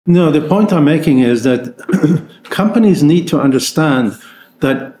No, the point I'm making is that companies need to understand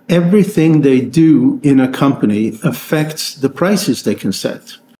that everything they do in a company affects the prices they can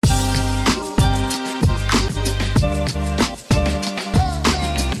set.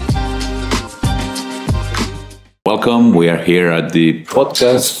 Welcome. We are here at the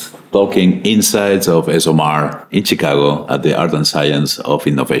podcast talking insights of ESOMAR in Chicago at the Art and Science of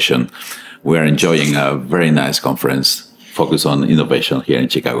Innovation. We are enjoying a very nice conference focused on innovation here in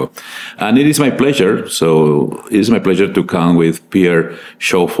Chicago. And it is my pleasure. To come with Pierre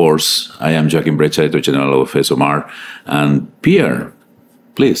Sjofors. I am Joaquim Bretcha, Director General of ESOMAR. And Pierre,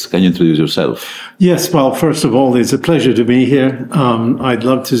 please, can you introduce yourself? Yes, well, first of all, it's a pleasure to be here. I'd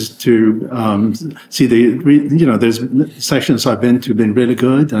love to see there's sessions I've been to been really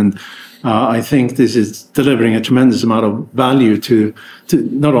good, and I think this is delivering a tremendous amount of value to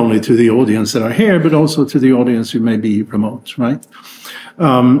not only to the audience that are here, but also to the audience who may be remote, right?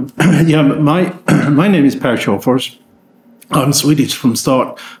 My name is Per Sjofors. I'm Swedish from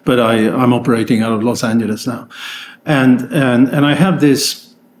start, but I'm operating out of Los Angeles now. And I have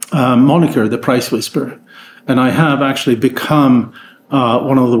this moniker, the Price Whisperer, and I have actually become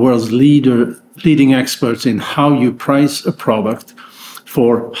one of the world's leading experts in how you price a product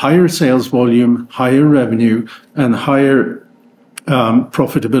for higher sales volume, higher revenue, and higher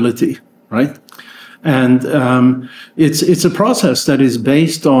profitability, right? And it's a process that is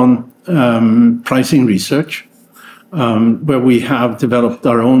based on pricing research, where we have developed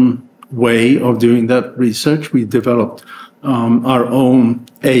our own way of doing that research. We developed our own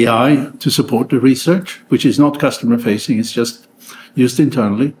AI to support the research, which is not customer facing, it's just used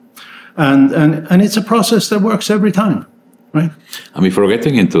internally. And it's a process that works every time, right? And before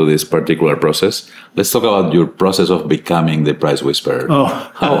getting into this particular process, let's talk about your process of becoming the Price Whisperer. Oh.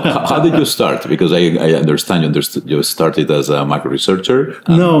 How did you start? Because I understand you started as a macro researcher.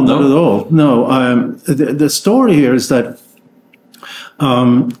 No, not at all. No, the story here is that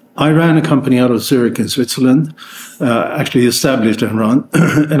I ran a company out of Zurich in Switzerland, actually established and run,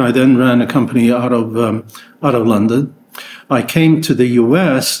 and I then ran a company out of London. I came to the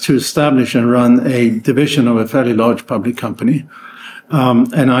US to establish and run a division of a fairly large public company,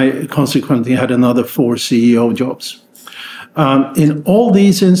 and I consequently had another 4 CEO jobs. In all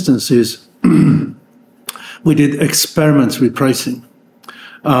these instances, we did experiments with pricing.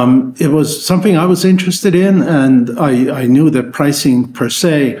 It was something I was interested in, and I knew that pricing per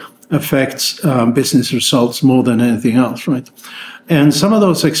se affects business results more than anything else, right? And some of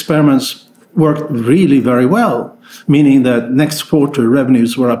those experiments worked really very well, meaning that next quarter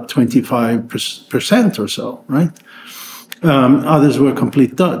revenues were up 25% or so, right? Others were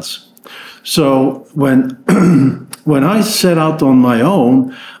complete duds. So when I set out on my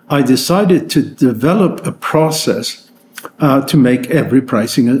own, I decided to develop a process to make every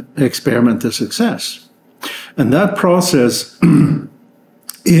pricing experiment a success. And that process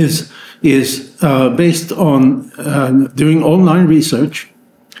is based on doing online research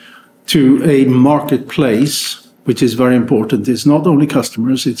to a marketplace, which is very important. It's not only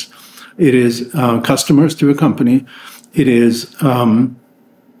customers, it is customers to a company. It is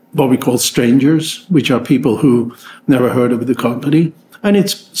what we call strangers, which are people who never heard of the company. And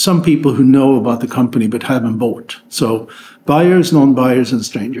it's some people who know about the company but haven't bought. So buyers, non-buyers, and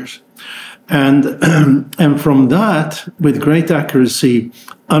strangers. And from that, with great accuracy,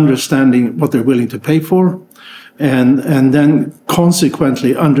 understanding what they're willing to pay for, and then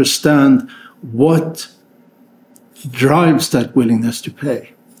consequently understand what drives that willingness to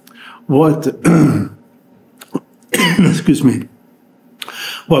pay. What, excuse me,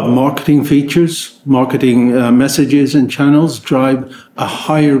 what marketing features, marketing messages and channels drive a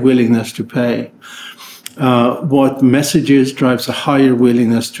higher willingness to pay. What messages drives a higher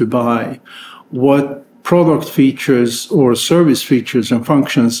willingness to buy. What product features or service features and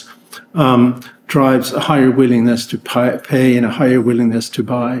functions drives a higher willingness to pay and a higher willingness to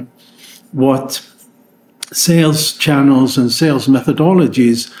buy. What sales channels and sales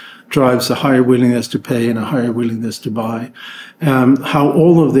methodologies drives a higher willingness to pay and a higher willingness to buy. How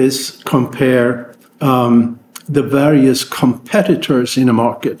all of this compare the various competitors in a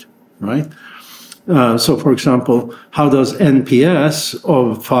market, right? So, for example, how does NPS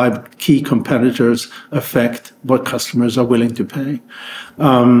of 5 key competitors affect what customers are willing to pay?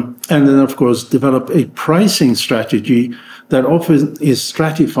 And then, of course, develop a pricing strategy that often is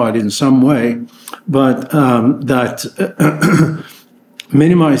stratified in some way, but that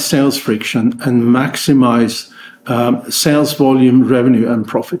minimize sales friction and maximize sales volume, revenue, and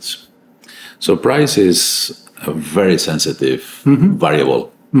profits. So price is a very sensitive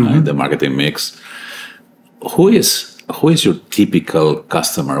variable in the marketing mix. Who is who is your typical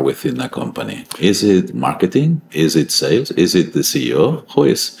customer within a company? Is it marketing? Is it sales? Is it the CEO? Who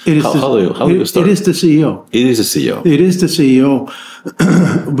is? How do you start? It is the CEO. It is the CEO. It is the CEO.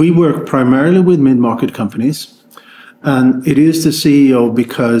 We work primarily with mid-market companies. And it is the CEO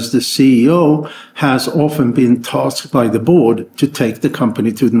because the CEO has often been tasked by the board to take the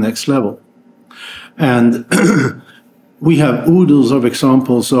company to the next level. And we have oodles of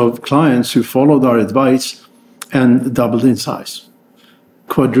examples of clients who followed our advice and doubled in size,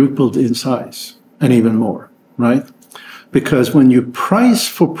 quadrupled in size, and even more, right? Because when you price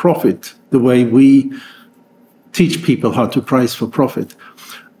for profit, the way we teach people how to price for profit,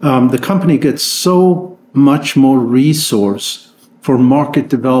 the company gets so much more resource for market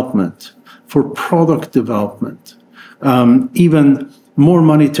development, for product development, even more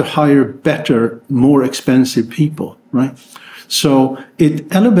money to hire better, more expensive people, right? So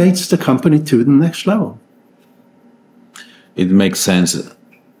it elevates the company to the next level. It makes sense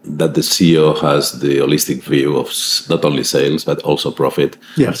that the CEO has the holistic view of not only sales, but also profit.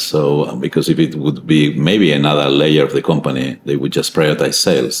 Yes. So, because if it would be maybe another layer of the company, they would just prioritize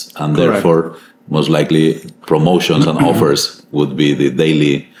sales. And Correct. Therefore, most likely promotions and offers would be the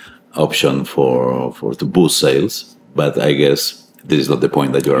daily option for to boost sales. But I guess this is not the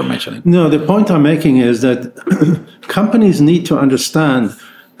point that you are mentioning. No, the point I'm making is that companies need to understand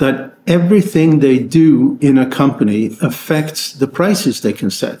that everything they do in a company affects the prices they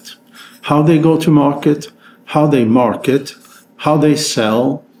can set, how they go to market, how they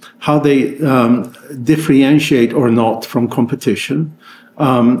sell, how they differentiate or not from competition,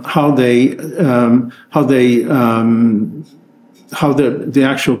 how the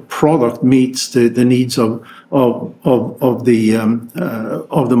actual product meets the needs of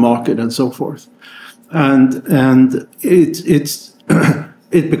the market and so forth, and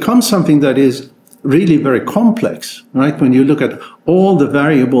it becomes something that is really very complex, right? When you look at all the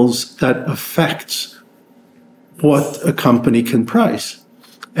variables that affects what a company can price.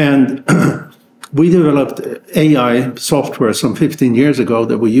 And we developed AI software some 15 years ago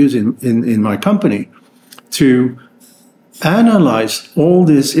that we use in my company to analyze all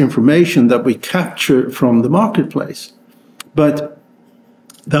this information that we capture from the marketplace. But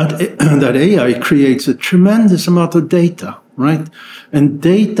that AI creates a tremendous amount of data, right? And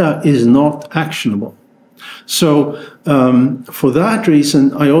data is not actionable. So for that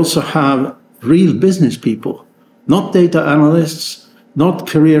reason, I also have real business people, not data analysts, not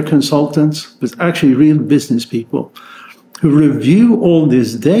career consultants, but actually real business people who review all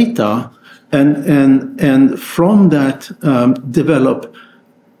this data and from that develop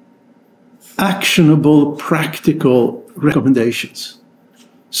actionable, practical recommendations.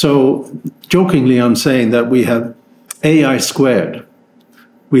 So jokingly, I'm saying that we have AI squared.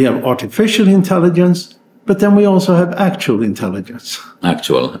 We have artificial intelligence, but then we also have actual intelligence.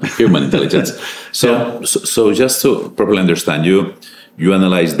 Actual human intelligence. So just to properly understand, you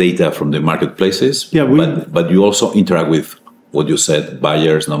analyze data from the marketplaces, but you also interact with what you said,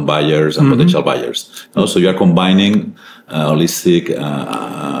 buyers, non-buyers, and potential buyers. So you are combining holistic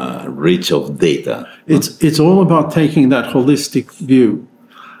reach of data. It's all about taking that holistic view.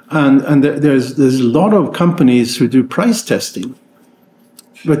 And there's a lot of companies who do price testing,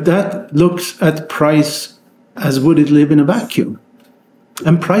 but that looks at price as would it live in a vacuum.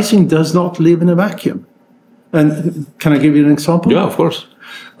 And pricing does not live in a vacuum. And can I give you an example? Yeah, of course.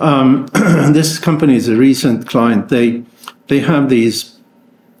 This company is a recent client. They have these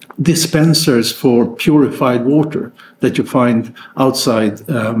dispensers for purified water that you find outside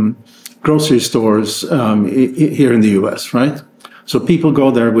grocery stores here in the US, right? So people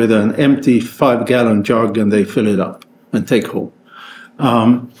go there with an empty 5-gallon jug and they fill it up and take home.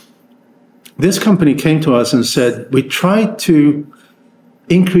 This company came to us and said, we tried to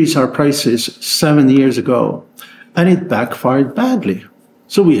increase our prices 7 years ago and it backfired badly.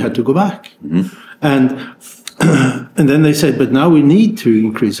 So we had to go back. And then they said, but now we need to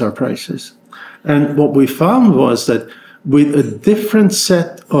increase our prices. And what we found was that with a different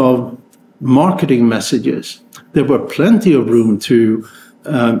set of marketing messages, there were plenty of room to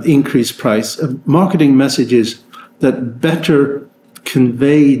increase price. Marketing messages that better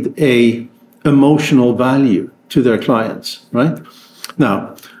conveyed a emotional value to their clients, right?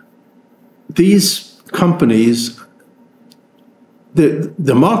 Now, these companies,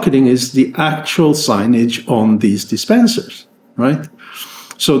 the marketing is the actual signage on these dispensers, right?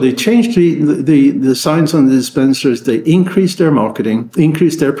 So they changed the signs on the dispensers, they increased their marketing,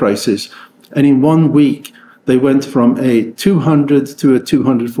 increased their prices, and in 1 week, they went from a $200 to a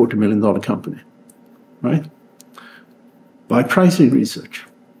 $240 million company, right? By pricing research,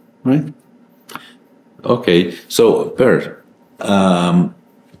 right? Okay, so Per,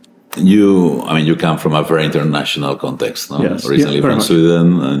 you come from a very international context, no? Yes, Originally very from much.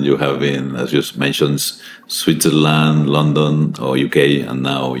 Sweden, and you have been, as you mentioned, Switzerland, London, or UK, and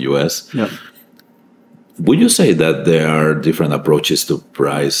now US. Yeah. Would you say that there are different approaches to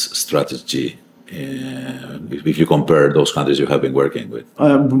price strategy if you compare those countries you have been working with?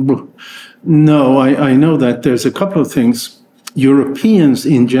 No, I know that there's a couple of things. Europeans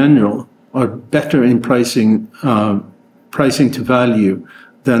in general are better in pricing to value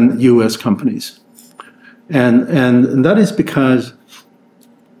than US companies. And that is because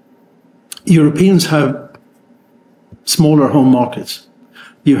Europeans have smaller home markets.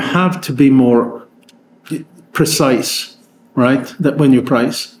 You have to be more precise, right? That when you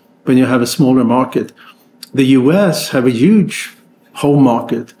price, when you have a smaller market. The US have a huge home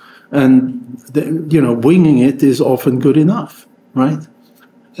market, and winging it is often good enough, right?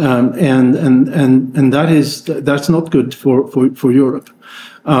 And that's not good for Europe.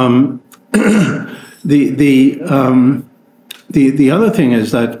 The other thing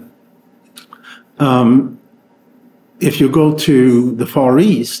is that if you go to the Far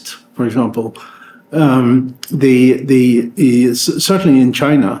East, for example, certainly in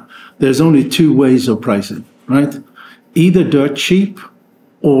China, there's only two ways of pricing, right? Either dirt cheap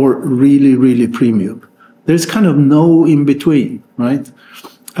or really, really premium. There's kind of no in between, right?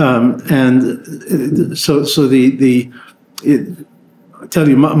 I tell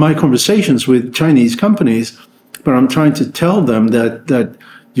you, my conversations with Chinese companies, but I'm trying to tell them that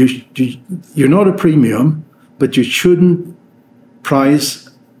you're not a premium, but you shouldn't price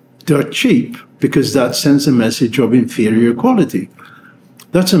dirt cheap because that sends a message of inferior quality.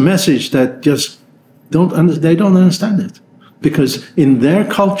 That's a message that just they don't understand it, because in their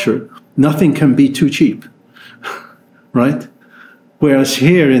culture, nothing can be too cheap, right? Whereas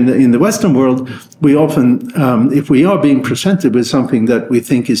here in the Western world, we often, if we are being presented with something that we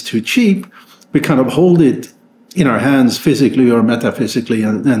think is too cheap, we kind of hold it in our hands physically or metaphysically,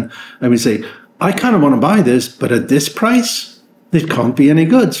 and we say, I kind of want to buy this, but at this price, it can't be any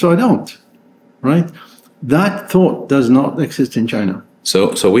good, so I don't, right? That thought does not exist in China.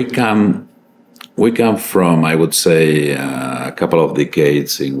 So we come from, I would say, a couple of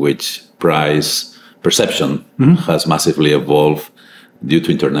decades in which price perception has massively evolved due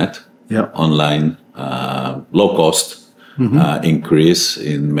to internet, online, low cost increase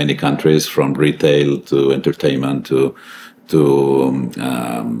in many countries, from retail to entertainment to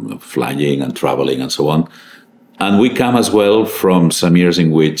flying and traveling and so on. And we come as well from some years in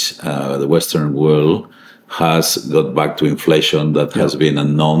which the Western world has got back to inflation that has been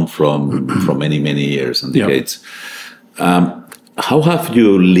unknown from many, many years and decades. How have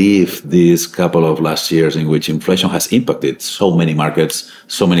you lived these couple of last years in which inflation has impacted so many markets,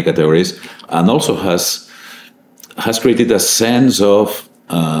 so many categories, and also has created a sense of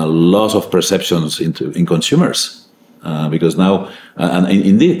loss of perceptions in consumers? Because now, and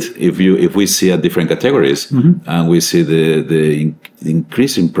indeed, if we see at different categories, and we see the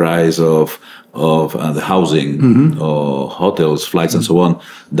increasing price of the housing or hotels, flights, and so on,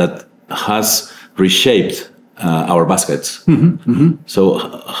 that has reshaped our baskets. So,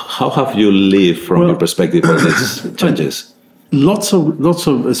 how have you lived from your perspective of these changes? Lots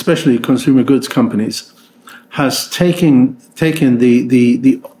of especially consumer goods companies has taken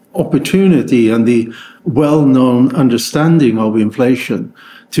the opportunity and the well-known understanding of inflation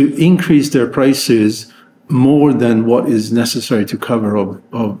to increase their prices more than what is necessary to cover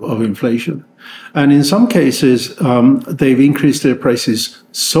of inflation. And in some cases, they've increased their prices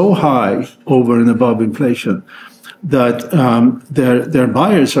so high over and above inflation that their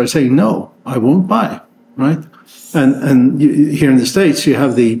buyers are saying, no, I won't buy, right? And here in the States, you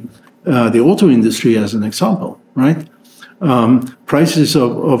have the auto industry as an example, right? Prices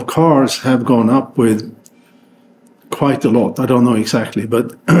of cars have gone up with quite a lot. I don't know exactly,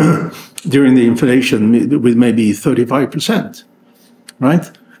 but during the inflation, with maybe 35%,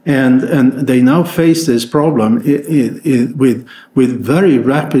 right? And they now face this problem with very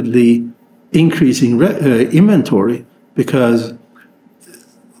rapidly increasing inventory, because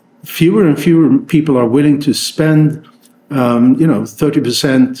fewer and fewer people are willing to spend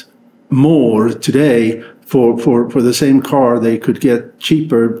 30% more today for the same car they could get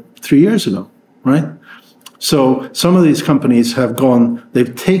cheaper 3 years ago, right? So some of these companies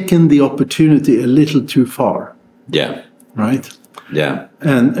they've taken the opportunity a little too far. Yeah. Right? Yeah.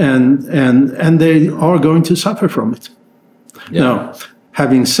 And they are going to suffer from it. Yeah. Now,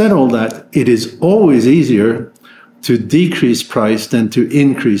 having said all that, it is always easier to decrease price than to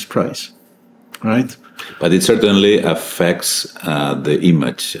increase price. right? But it certainly affects the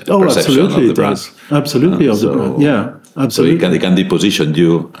image perception absolutely, of the brand. Absolutely, of the brand. Yeah, absolutely. So it can deposition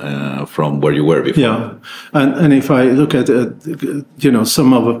you from where you were before. Yeah, and if I look at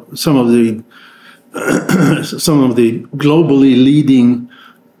some of the globally leading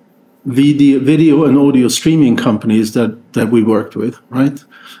video and audio streaming companies that we worked with, right?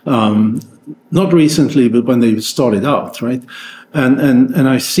 Not recently, but when they started out, right? And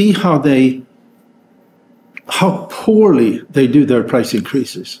I see how poorly they do their price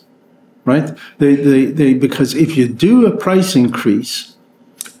increases, right? They because if you do a price increase,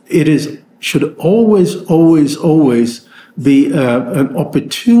 should always be an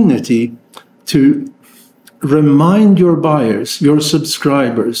opportunity to remind your buyers, your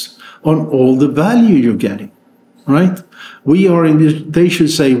subscribers, on all the value you're getting, right? They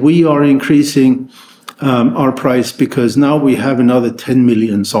should say, we are increasing our price because now we have another 10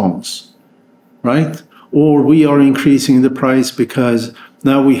 million songs, right? Or we are increasing the price because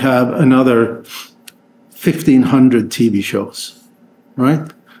now we have another 1,500 TV shows,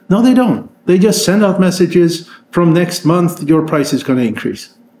 right? No, they don't. They just send out messages, from next month, your price is going to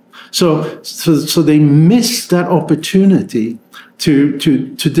increase. So they miss that opportunity to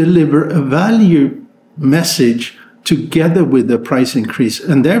deliver a value message together with the price increase,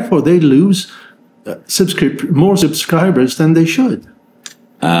 and therefore they lose more subscribers than they should.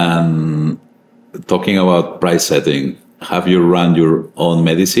 Talking about price setting, have you run your own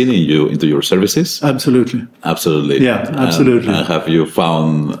medicine into your services? Absolutely. Absolutely. Yeah, absolutely. And have you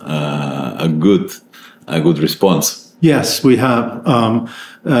found a good response? Yes, we have.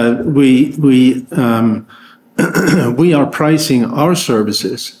 We are pricing our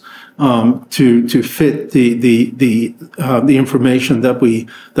services to fit the information that we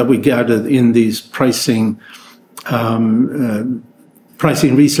gathered in these pricing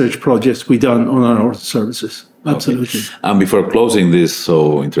research projects we done on our services. Absolutely. Okay. And before closing this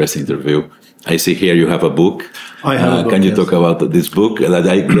so interesting interview, I see here you have a book. I have a book. Can you talk about this book? That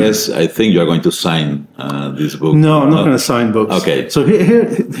I think you are going to sign this book. No, I'm not going to sign books. Okay. So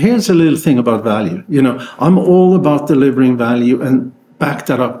here's a little thing about value. I'm all about delivering value and back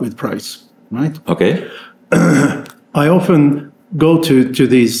that up with price, right? Okay. I often go to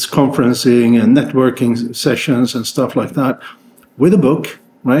these conferencing and networking sessions and stuff like that with a book,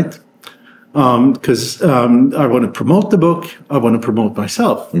 right? Because I want to promote the book, I want to promote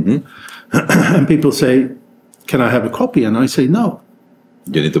myself. Mm-hmm. And people say, can I have a copy? And I say, no.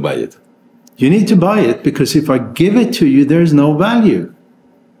 You need to buy it. You need to buy it, because if I give it to you, there's no value,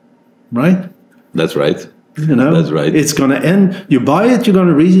 right? That's right. That's right. It's going to end. You buy it, you're going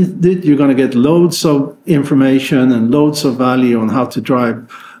to read it, you're going to get loads of information and loads of value on how to drive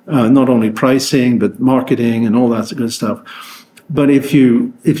not only pricing, but marketing and all that good stuff. But if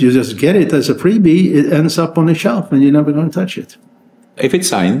you just get it as a freebie, it ends up on a shelf and you're never going to touch it. If it's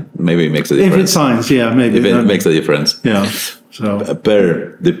signed, maybe it makes a difference. If it's signed, yeah, maybe. If it makes a difference. Yeah. So,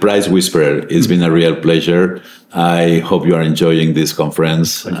 Per, the Price Whisperer, it's been a real pleasure. I hope you are enjoying this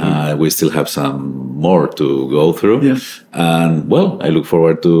conference. We still have some more to go through. Yeah. And, well, I look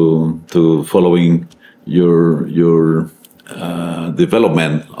forward to following your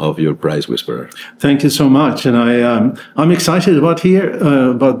development of your Price Whisperer. Thank you so much, and I'm excited about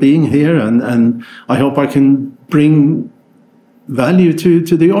being here, and I hope I can bring value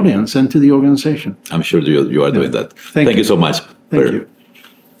to the audience and to the organization. I'm sure you are doing that. Thank you so much. Thank you.